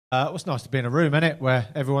It's nice to be in a room, isn't it, where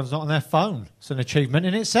everyone's not on their phone. It's an achievement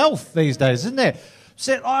in itself these days, isn't it?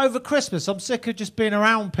 Over Christmas, I'm sick of just being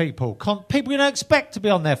around people. People you don't expect to be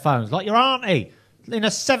on their phones, like your auntie in her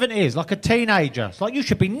 70s, like a teenager. It's like, you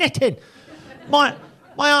should be knitting. My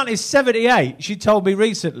auntie's 78. She told me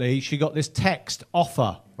recently she got this text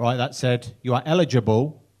offer, right, that said, you are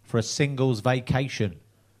eligible for a singles vacation.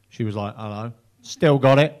 She was like, hello, still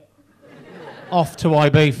got it. Off to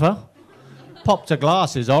Ibiza. Popped her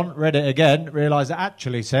glasses on, read it again, realised it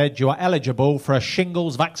actually said you are eligible for a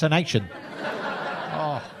shingles vaccination.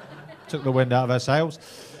 Oh, took the wind out of her sails.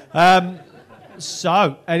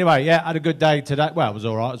 So, anyway, yeah, had a good day today. Well, it was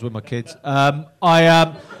all right. I was with my kids.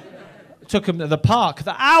 I took them to the park.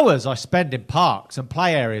 The hours I spend in parks and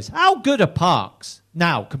play areas. How good are parks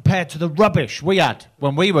now compared to the rubbish we had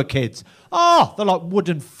when we were kids? Oh, they're like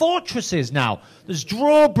wooden fortresses now. There's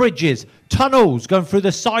drawbridges, tunnels going through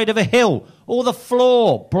the side of a hill. All the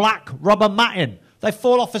floor, black rubber matting. They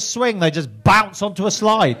fall off a swing, they just bounce onto a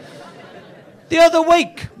slide. The other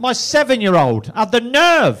week, my 7-year-old had the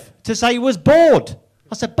nerve to say he was bored.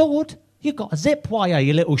 I said, bored? You've got a zip wire,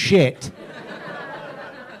 you little shit.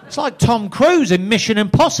 It's like Tom Cruise in Mission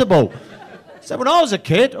Impossible. So when I was a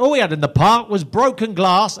kid, all we had in the park was broken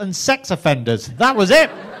glass and sex offenders. That was it.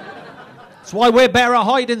 That's why we're better at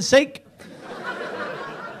hide and seek.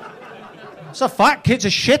 It's a fact, kids are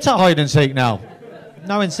shit at hide and seek now.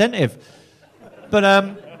 No incentive. But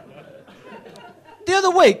the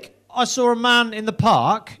other week, I saw a man in the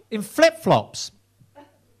park in flip-flops.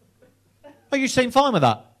 Oh, you seem fine with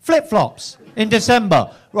that? Flip-flops in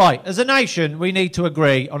December. Right, as a nation, we need to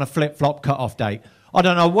agree on a flip-flop cut-off date. I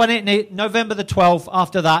don't know when November the 12th,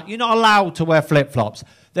 after that, you're not allowed to wear flip-flops.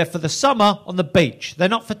 They're for the summer on the beach. They're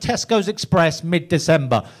not for Tesco's Express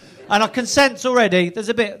mid-December. And I can sense already there's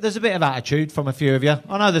a bit of attitude from a few of you.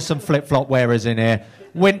 I know there's some flip-flop wearers in here.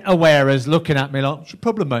 Winter wearers looking at me like, what's your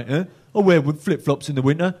problem, mate? Eh? I wear flip-flops in the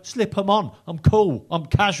winter. Slip them on. I'm cool. I'm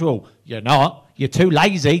casual. You're not. You're too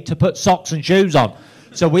lazy to put socks and shoes on.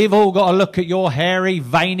 So we've all got to look at your hairy,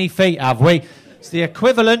 veiny feet, have we? It's the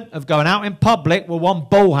equivalent of going out in public with one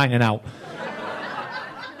ball hanging out.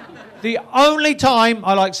 The only time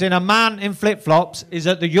I like seeing a man in flip-flops is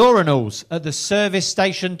at the urinals, at the service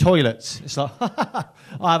station toilets. It's like,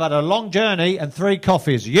 I've had a long journey and 3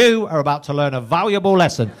 coffees. You are about to learn a valuable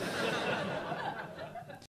lesson.